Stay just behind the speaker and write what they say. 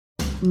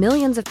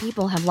Millions of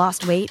people have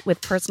lost weight with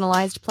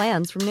personalized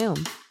plans from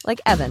Noom. Like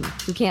Evan,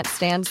 who can't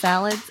stand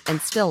salads and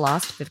still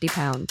lost 50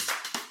 pounds.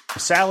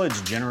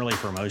 Salads generally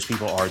for most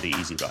people are the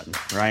easy button,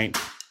 right?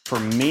 For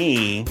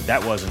me,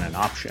 that wasn't an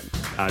option.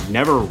 I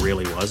never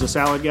really was a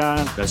salad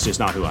guy. That's just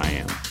not who I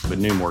am.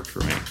 But Noom worked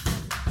for me.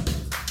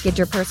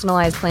 Get your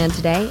personalized plan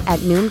today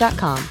at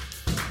Noom.com.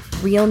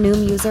 Real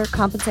Noom user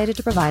compensated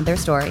to provide their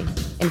story.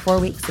 In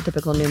 4 weeks, the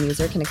typical Noom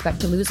user can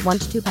expect to lose 1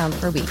 to 2 pounds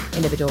per week.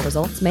 Individual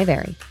results may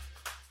vary.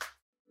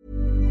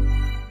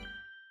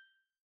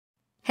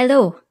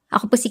 Hello,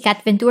 ako po si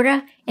Kat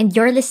Ventura, and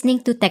you're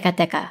listening to Teka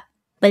Teka,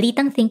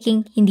 Balitang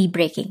Thinking, Hindi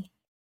Breaking.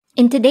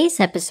 In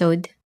today's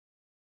episode,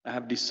 I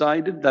have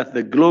decided that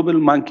the global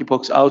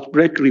monkeypox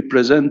outbreak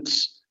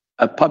represents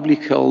a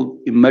public health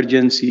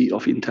emergency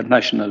of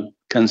international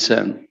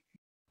concern.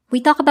 we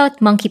talk about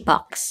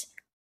monkeypox,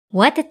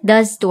 what it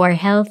does to our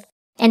health,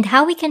 and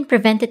how we can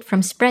prevent it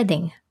from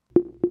spreading.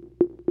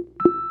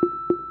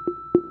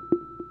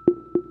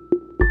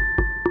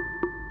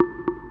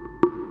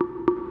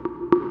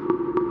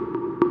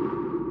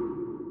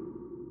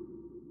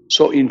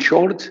 So in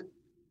short,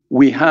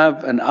 we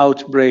have an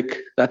outbreak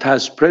that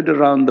has spread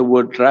around the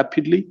world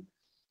rapidly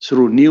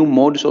through new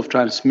modes of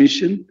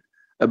transmission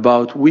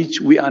about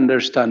which we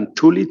understand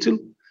too little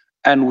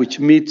and which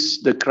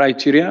meets the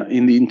criteria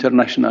in the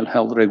international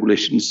health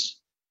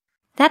regulations.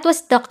 That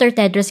was Dr.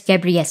 Tedros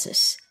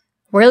Ghebreyesus,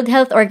 World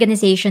Health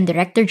Organization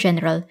Director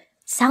General,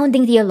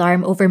 sounding the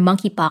alarm over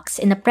monkeypox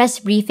in a press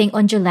briefing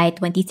on July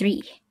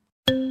 23.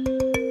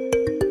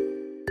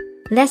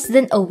 Less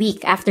than a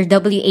week after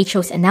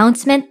WHO's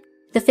announcement,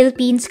 the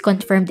Philippines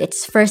confirmed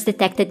its first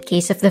detected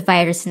case of the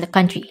virus in the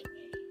country,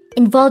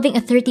 involving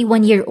a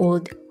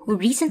 31-year-old who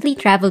recently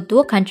traveled to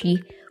a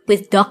country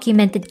with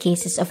documented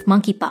cases of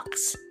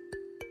monkeypox.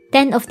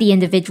 10 of the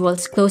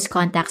individual's close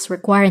contacts were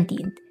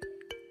quarantined.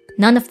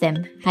 None of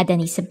them had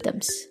any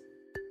symptoms.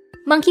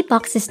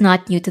 Monkeypox is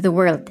not new to the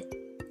world,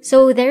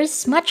 so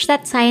there's much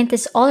that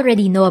scientists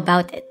already know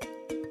about it.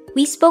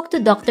 We spoke to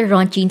Dr.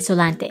 Ronchine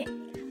Solante,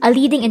 a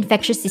leading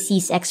infectious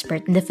disease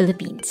expert in the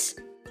Philippines.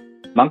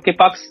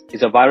 Monkeypox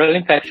is a viral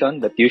infection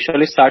that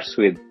usually starts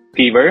with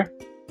fever,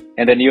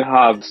 and then you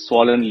have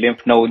swollen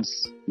lymph nodes,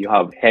 you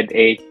have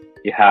headache,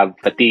 you have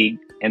fatigue,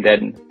 and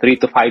then 3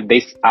 to 5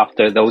 days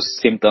after those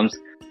symptoms,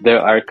 there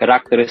are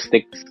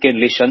characteristic skin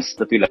lesions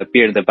that will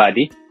appear in the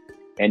body.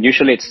 And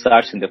usually it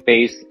starts in the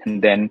face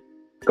and then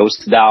goes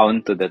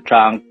down to the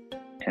trunk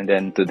and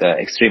then to the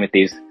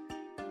extremities,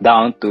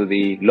 down to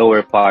the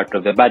lower part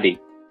of the body.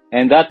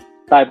 And that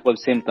type of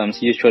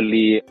symptoms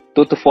usually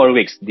 2 to 4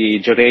 weeks. The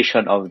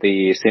duration of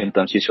the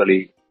symptoms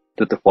usually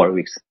 2 to 4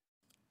 weeks.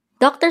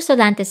 Dr.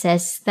 Solante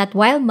says that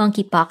while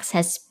monkeypox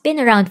has been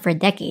around for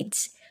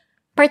decades,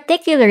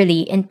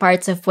 particularly in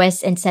parts of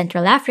West and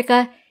Central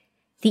Africa,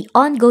 the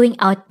ongoing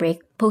outbreak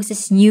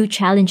poses new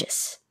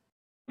challenges.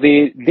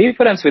 The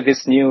difference with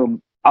this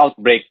new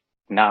outbreak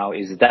now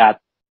is that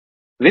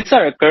these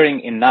are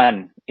occurring in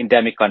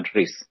non-endemic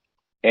countries.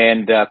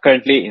 And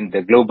currently in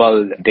the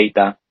global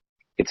data,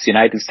 it's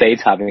United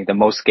States having the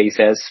most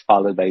cases,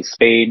 followed by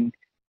Spain,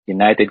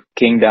 United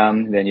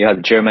Kingdom, then you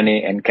have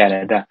Germany and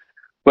Canada,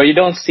 where you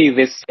don't see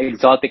these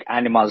exotic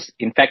animals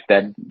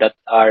infected that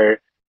are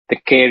the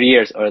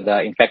carriers or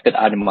the infected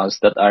animals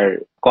that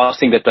are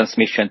causing the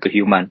transmission to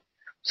human.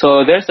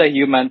 So there's a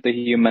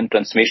human-to-human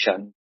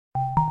transmission.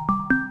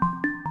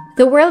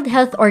 The World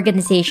Health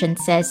Organization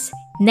says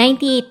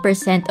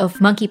 98% of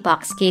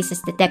monkeypox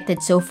cases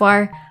detected so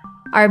far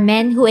are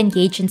men who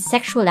engage in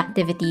sexual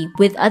activity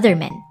with other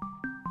men.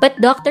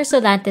 But Dr.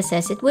 Solante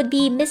says it would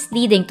be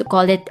misleading to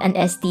call it an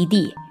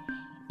STD,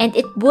 and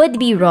it would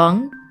be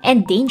wrong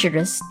and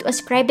dangerous to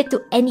ascribe it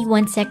to any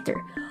one sector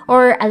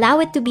or allow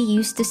it to be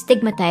used to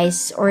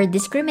stigmatize or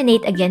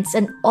discriminate against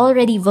an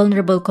already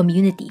vulnerable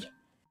community.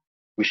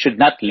 We should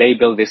not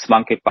label this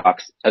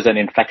monkeypox as an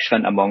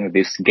infection among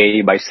these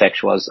gay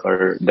bisexuals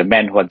or the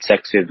men who had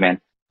sex with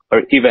men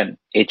or even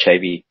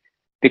HIV,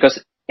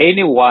 because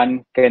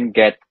anyone can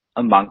get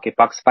a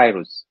monkeypox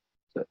virus.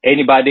 So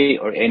anybody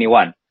or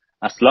anyone,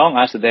 as long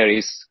as there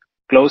is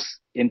close,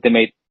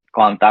 intimate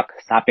contact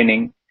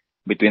happening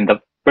between the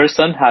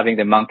person having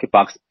the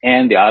monkeypox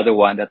and the other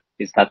one that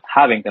is not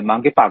having the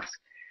monkeypox.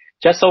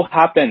 Just so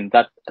happened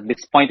that at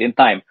this point in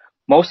time,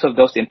 most of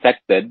those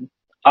infected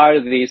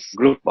are this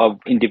group of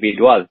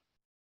individuals.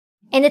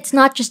 And it's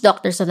not just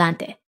Dr.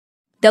 Solante.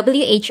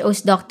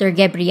 WHO's Dr.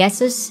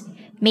 Ghebreyesus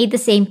made the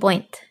same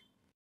point.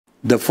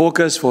 The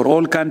focus for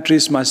all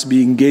countries must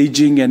be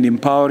engaging and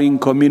empowering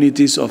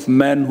communities of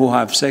men who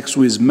have sex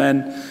with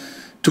men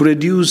to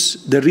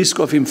reduce the risk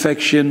of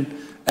infection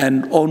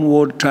and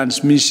onward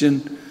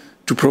transmission,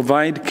 to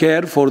provide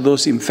care for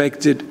those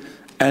infected,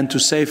 and to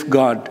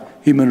safeguard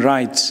human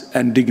rights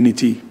and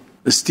dignity.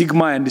 The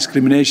stigma and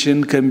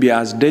discrimination can be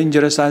as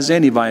dangerous as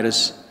any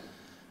virus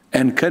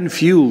and can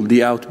fuel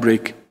the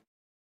outbreak.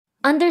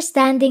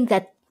 Understanding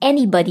that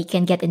anybody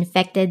can get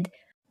infected,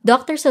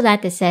 Dr.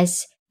 Solante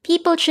says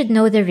people should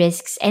know the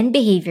risks and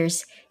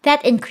behaviors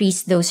that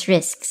increase those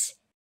risks.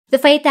 The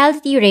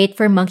fatality rate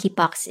for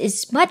monkeypox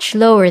is much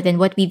lower than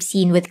what we've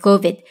seen with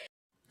COVID.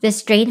 The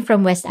strain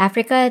from West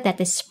Africa that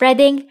is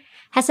spreading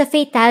has a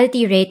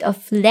fatality rate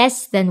of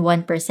less than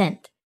 1%.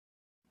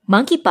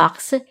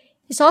 Monkeypox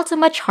is also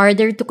much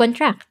harder to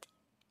contract.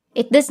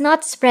 It does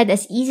not spread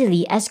as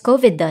easily as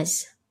COVID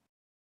does.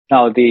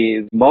 Now,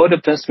 the mode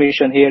of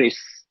transmission here is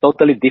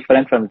totally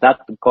different from that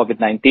of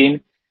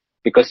COVID-19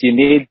 because you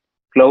need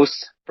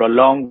close,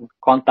 prolonged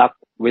contact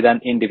with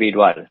an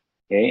individual.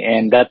 Okay?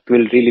 And that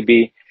will really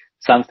be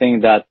something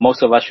that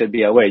most of us should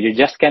be aware. You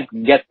just can't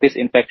get this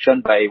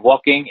infection by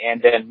walking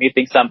and then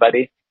meeting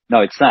somebody.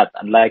 No, it's not.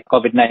 Unlike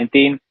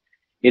COVID-19,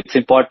 it's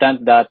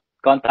important that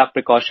contact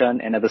precaution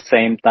and at the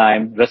same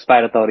time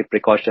respiratory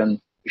precaution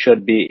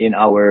should be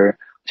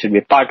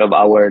part of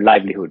our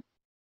livelihood.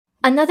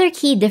 Another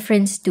key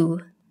difference too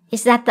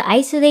is that the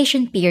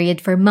isolation period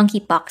for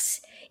monkeypox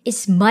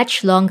is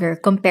much longer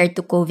compared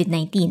to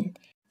COVID-19,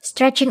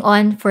 stretching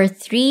on for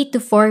 3 to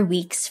 4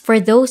 weeks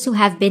for those who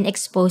have been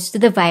exposed to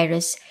the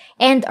virus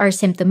and are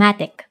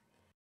symptomatic.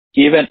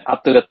 Even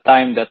up to the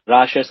time that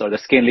rashes or the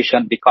skin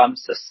lesion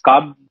becomes a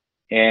scab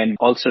and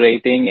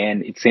ulcerating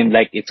and it seems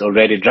like it's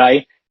already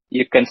dry,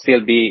 you can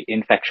still be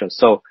infectious.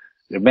 So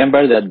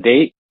remember the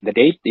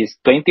date is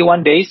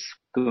 21 days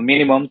to a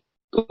minimum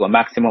to a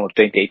maximum of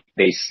 28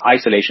 days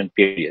isolation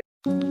period.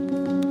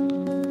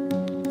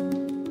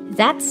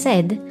 That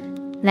said,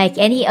 like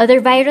any other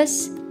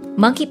virus,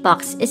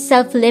 monkeypox is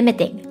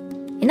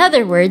self-limiting. In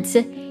other words,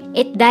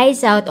 it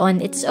dies out on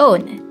its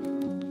own.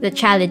 The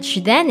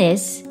challenge then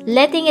is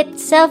letting it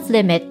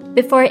self-limit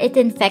before it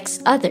infects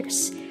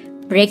others,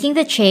 breaking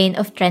the chain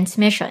of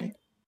transmission.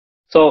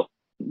 So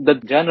the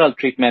general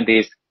treatment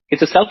is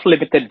it's a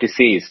self-limited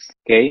disease,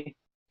 okay?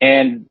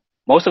 And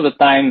most of the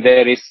time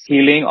there is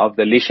healing of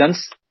the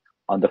lesions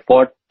on the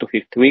 4th to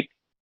 5th week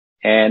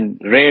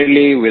and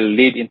rarely will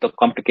lead into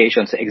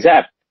complications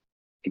except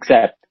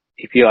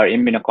if you are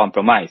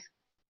immunocompromised,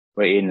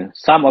 wherein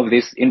some of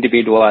these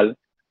individuals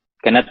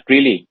cannot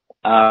really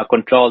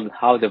control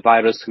how the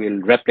virus will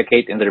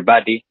replicate in their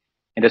body.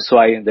 And that's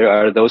why there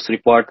are those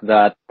reports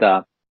that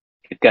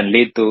it can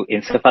lead to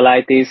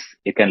encephalitis,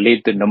 it can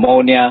lead to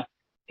pneumonia,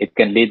 it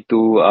can lead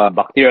to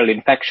bacterial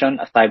infection,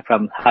 aside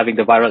from having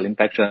the viral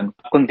infection,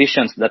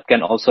 conditions that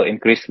can also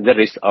increase the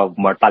risk of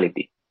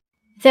mortality.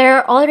 There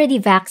are already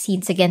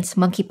vaccines against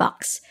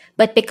monkeypox,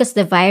 but because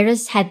the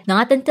virus had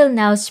not until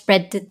now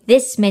spread to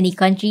this many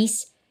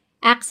countries,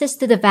 access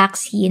to the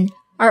vaccine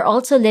are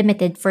also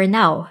limited for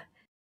now.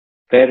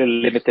 Very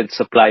limited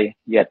supply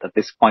yet at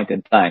this point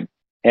in time.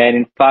 And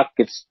in fact,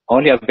 it's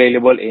only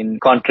available in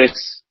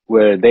countries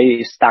where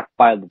they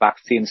stockpile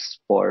vaccines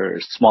for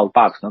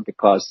smallpox,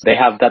 because they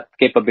have that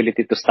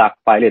capability to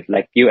stockpile it,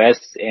 like US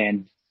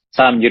and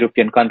some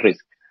European countries.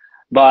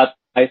 But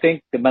I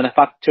think the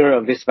manufacturer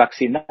of this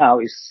vaccine now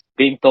is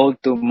being told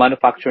to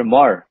manufacture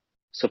more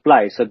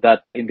supply so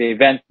that in the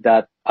event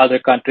that other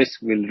countries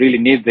will really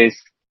need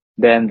this,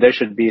 then there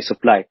should be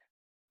supply.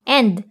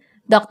 And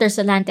Dr.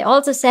 Solante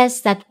also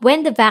says that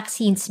when the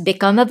vaccines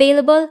become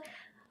available,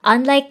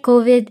 unlike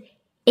COVID,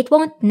 it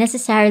won't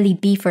necessarily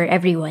be for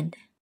everyone.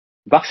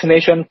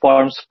 Vaccination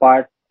forms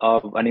part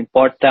of an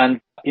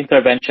important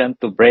intervention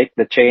to break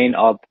the chain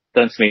of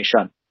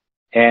transmission.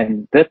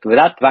 And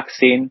that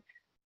vaccine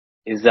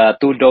is a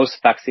 2-dose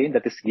vaccine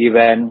that is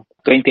given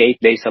 28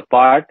 days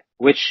apart,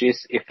 which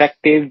is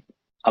effective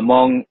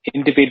among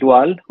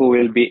individuals who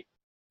will be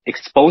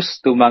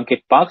exposed to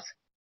monkeypox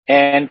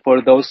and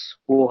for those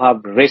who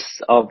have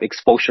risks of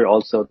exposure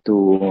also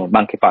to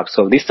monkeypox.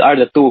 So these are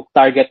the two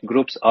target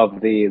groups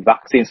of the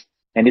vaccines,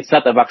 and it's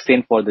not a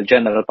vaccine for the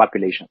general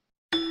population.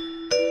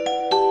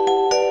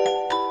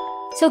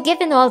 So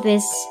given all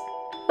this,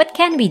 what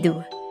can we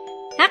do?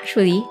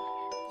 Actually,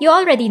 you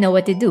already know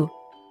what to do.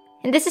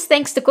 And this is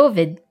thanks to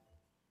COVID.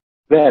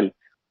 Well,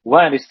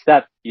 one is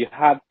that you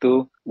have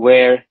to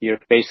wear your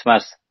face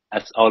mask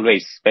as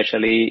always,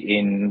 especially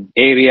in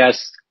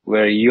areas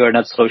where you are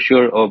not so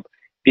sure of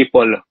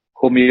people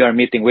whom you are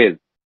meeting with.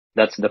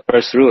 That's the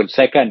first rule.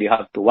 Second, you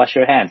have to wash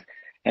your hands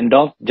and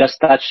don't just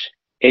touch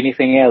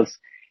anything else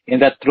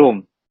in that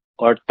room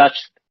or touch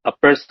a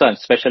person,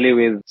 especially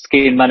with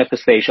skin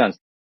manifestations.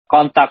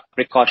 Contact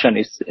precaution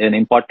is an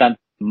important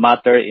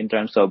matter in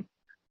terms of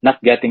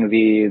not getting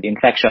the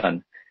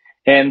infection.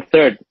 And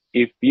third,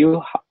 if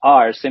you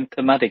are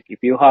symptomatic, if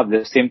you have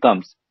the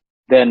symptoms,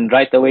 then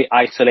right away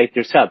isolate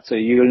yourself so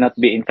you will not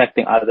be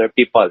infecting other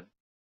people.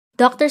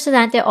 Dr.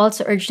 Solante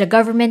also urged the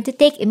government to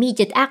take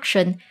immediate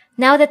action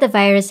now that the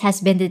virus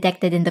has been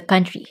detected in the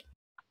country.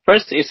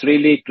 First is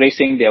really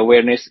raising the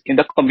awareness in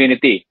the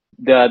community.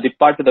 The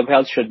Department of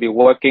Health should be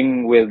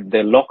working with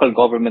the local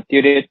government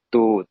unit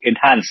to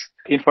enhance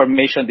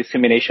information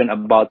dissemination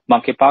about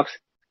monkeypox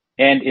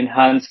and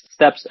enhance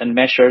steps and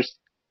measures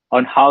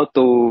on how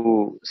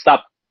to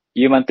stop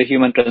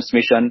human-to-human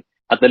transmission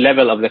at the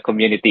level of the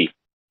community.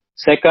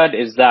 Second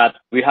is that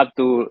we have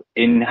to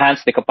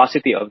enhance the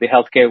capacity of the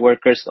healthcare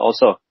workers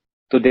also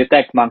to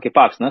detect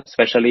monkeypox,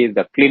 especially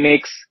the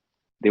clinics,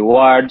 the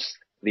wards,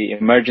 the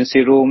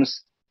emergency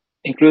rooms,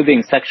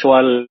 including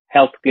sexual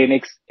health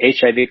clinics,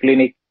 HIV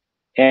clinic,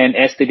 and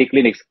STD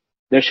clinics.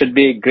 There should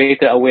be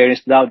greater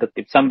awareness now that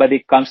if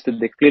somebody comes to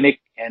the clinic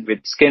and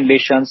with skin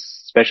lesions,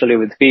 especially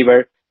with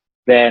fever,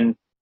 then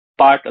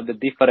part of the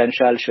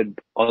differential should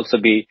also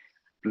be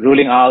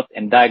ruling out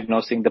and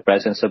diagnosing the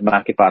presence of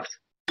monkeypox.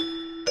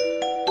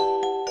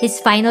 His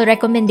final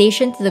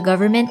recommendation to the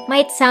government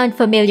might sound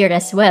familiar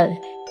as well.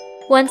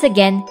 Once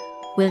again,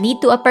 we'll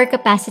need to up our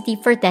capacity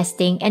for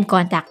testing and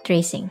contact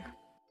tracing.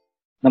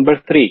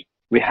 Number 3,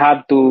 we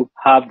have to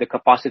have the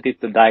capacity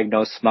to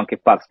diagnose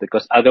monkeypox,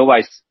 because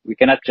otherwise we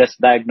cannot just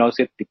diagnose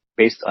it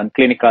based on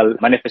clinical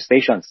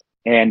manifestations.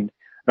 And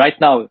right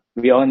now,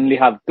 we only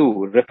have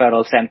 2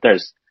 referral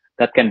centers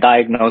that can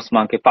diagnose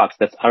monkeypox.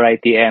 That's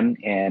RITM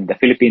and the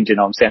Philippine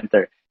Genome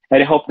Center.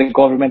 And I hope the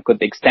government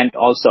could extend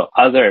also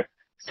other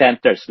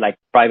centers like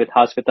private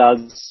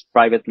hospitals,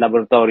 private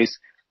laboratories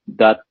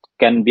that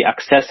can be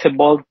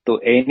accessible to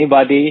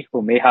anybody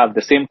who may have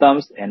the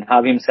symptoms and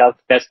have himself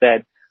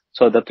tested,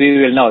 so that we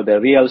will know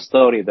the real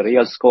story, the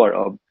real score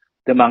of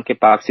the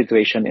monkeypox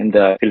situation in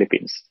the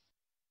Philippines.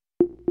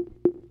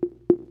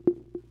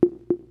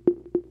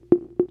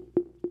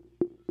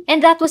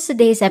 And that was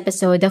today's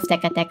episode of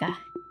Teka Teka.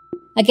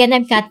 Again,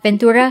 I'm Kat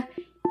Ventura.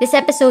 This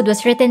episode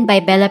was written by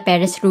Bella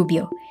Perez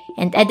Rubio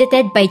and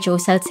edited by Joe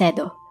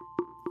Salcedo.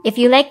 If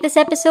you like this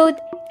episode,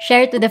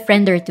 share it with a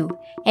friend or two.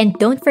 And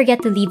don't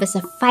forget to leave us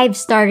a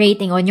 5-star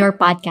rating on your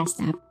podcast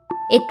app.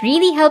 It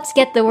really helps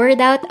get the word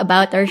out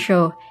about our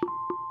show.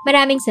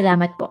 Maraming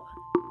salamat po.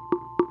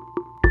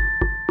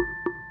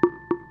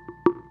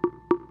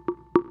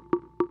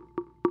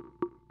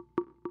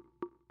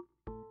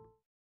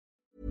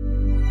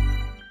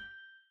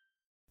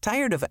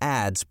 Tired of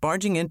ads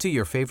barging into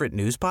your favorite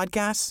news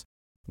podcasts?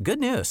 Good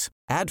news.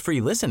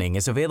 Ad-free listening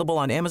is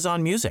available on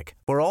Amazon Music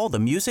for all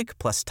the music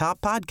plus top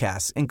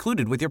podcasts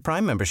included with your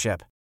Prime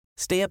membership.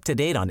 Stay up to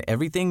date on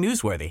everything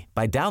newsworthy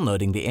by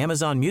downloading the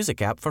Amazon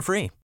Music app for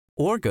free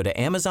or go to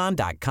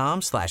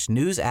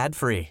amazon.com/news ad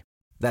free.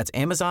 That's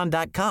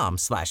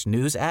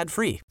amazon.com/news ad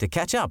free to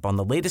catch up on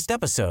the latest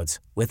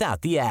episodes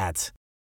without the ads.